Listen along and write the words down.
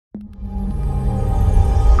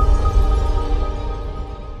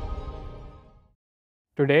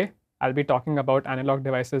Today, I'll be talking about Analog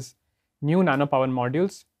Devices' new nanoPower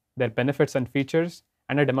modules, their benefits and features,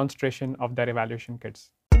 and a demonstration of their evaluation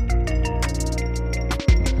kits.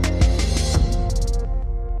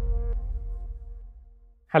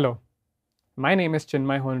 Hello, my name is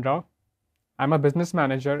Chinmay Honrao. I'm a business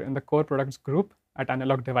manager in the Core Products Group at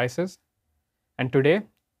Analog Devices, and today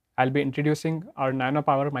I'll be introducing our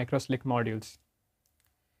nanoPower microslic modules.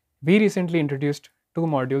 We recently introduced two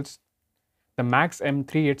modules, the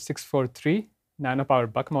MAXM38643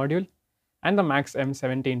 nanoPower buck module and the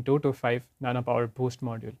MAXM17225 nanoPower boost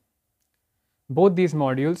module. Both these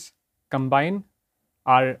modules combine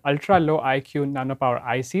our ultra-low IQ nanoPower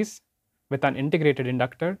ICs with an integrated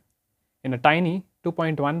inductor in a tiny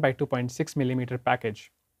 2.1 by 2.6 millimeter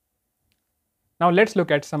package. Now let's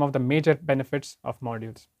look at some of the major benefits of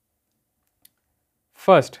modules.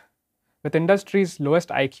 First, with industry's lowest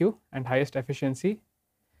IQ and highest efficiency,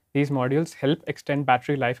 these modules help extend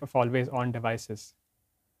battery life of always-on devices.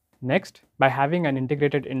 Next, by having an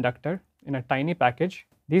integrated inductor in a tiny package,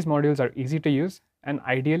 these modules are easy to use and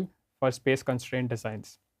ideal for space-constrained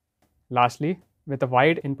designs. Lastly, with a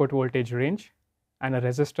wide input voltage range and a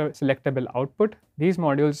resistor selectable output, these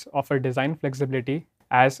modules offer design flexibility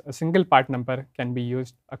as a single part number can be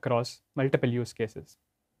used across multiple use cases.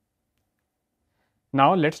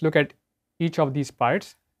 Now let's look at each of these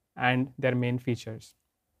parts and their main features.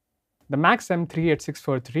 The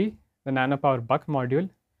MAXM38643, the nanoPower buck module,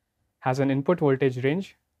 has an input voltage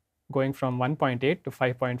range going from 1.8 to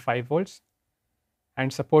 5.5 volts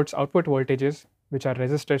and supports output voltages which are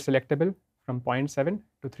resistor selectable from 0.7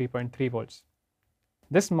 to 3.3 volts.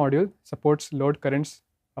 This module supports load currents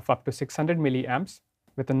of up to 600 milliamps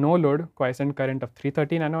with a no-load quiescent current of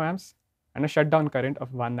 330 nanoamps and a shutdown current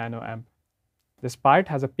of 1 nanoamp. This part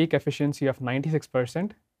has a peak efficiency of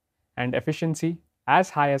 96% and efficiency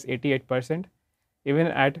as high as 88% even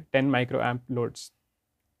at 10 microamp loads.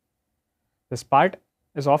 This part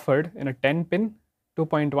is offered in a 10-pin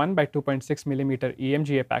 2.1 by 2.6 millimeter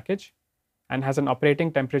EMGA package and has an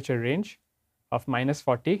operating temperature range of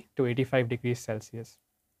 -40 to 85 degrees Celsius.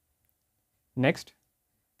 Next,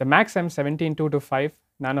 the MAXM17225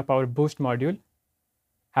 nanoPower boost module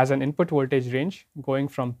has an input voltage range going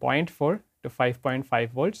from 0.4 to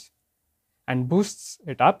 5.5 volts and boosts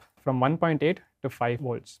it up from 1.8 to 5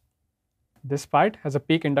 volts. This part has a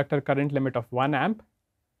peak inductor current limit of 1 amp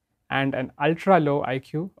and an ultra-low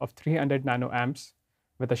IQ of 300 nanoamps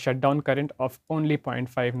with a shutdown current of only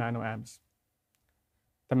 0.5 nanoamps.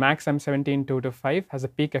 The MAXM17225 has a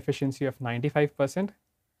peak efficiency of 95%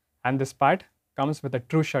 and this part comes with a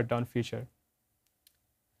true shutdown feature.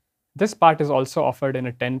 This part is also offered in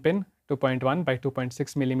a 10-pin 2.1 by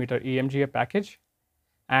 2.6 millimeter EMGA package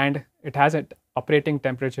and it has an operating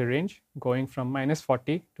temperature range going from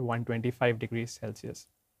 -40 to 125 degrees Celsius.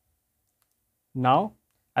 Now,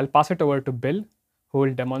 I'll pass it over to Bill, who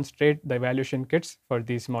will demonstrate the evaluation kits for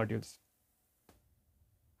these modules.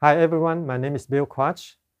 Hi everyone, my name is Bill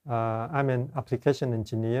Quach. I'm an application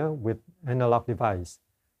engineer with Analog Device.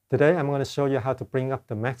 Today I'm going to show you how to bring up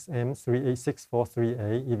the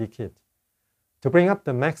MAXM38643A EV kit. To bring up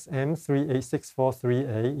the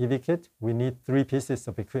MAXM38643A EV kit, we need three pieces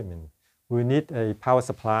of equipment. We need a power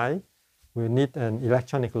supply, we need an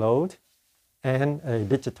electronic load, and a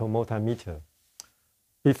digital multimeter.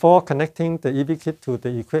 Before connecting the EV kit to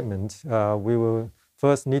the equipment, we will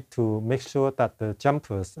first need to make sure that the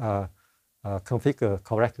jumpers are configured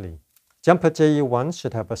correctly. Jumper JU1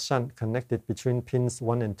 should have a shunt connected between pins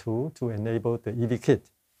 1 and 2 to enable the EV kit.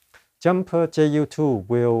 Jumper JU2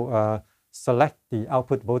 will select the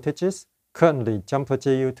output voltages. Currently, jumper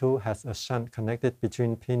JU2 has a shunt connected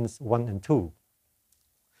between pins 1 and 2,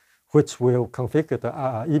 which will configure the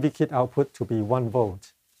EV kit output to be 1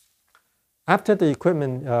 volt. After the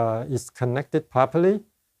equipment is connected properly,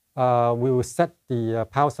 we will set the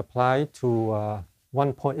power supply to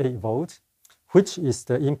 1.8 volts, which is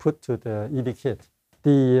the input to the EV kit.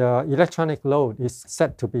 The electronic load is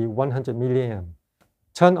set to be 100 milliamp.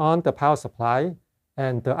 Turn on the power supply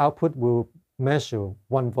and the output will measure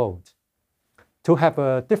 1 volt. To have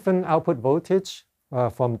a different output voltage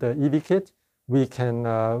from the EV kit, we can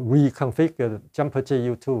reconfigure jumper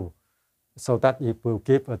JU2 so that it will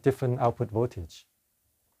give a different output voltage.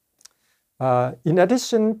 In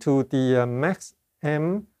addition to the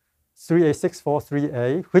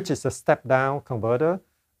MAXM38643A, which is a step-down converter,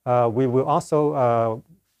 we will also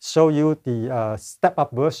show you the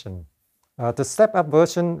step-up version. The step-up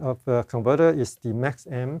version of the converter is the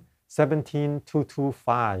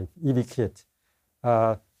MAXM17225 EV kit.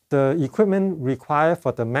 The equipment required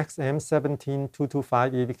for the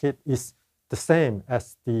MAXM17225 EV kit is the same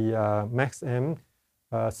as the MAXM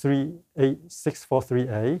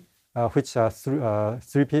MAXM38643A, which are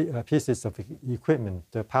three pieces of equipment: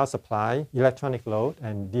 the power supply, electronic load,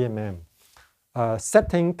 and DMM.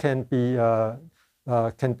 Setting can be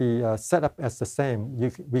set up as the same.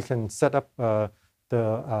 We can set up the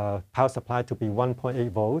power supply to be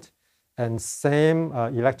 1.8 volt, and same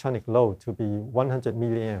electronic load to be 100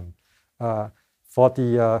 milliamp. For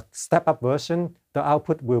the step-up version, the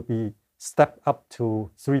output will be stepped up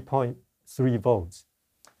to 3.3 volts.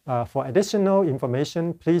 For additional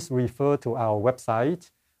information, please refer to our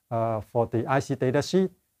website for the IC datasheet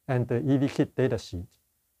and the EV kit datasheet.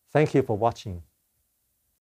 Thank you for watching.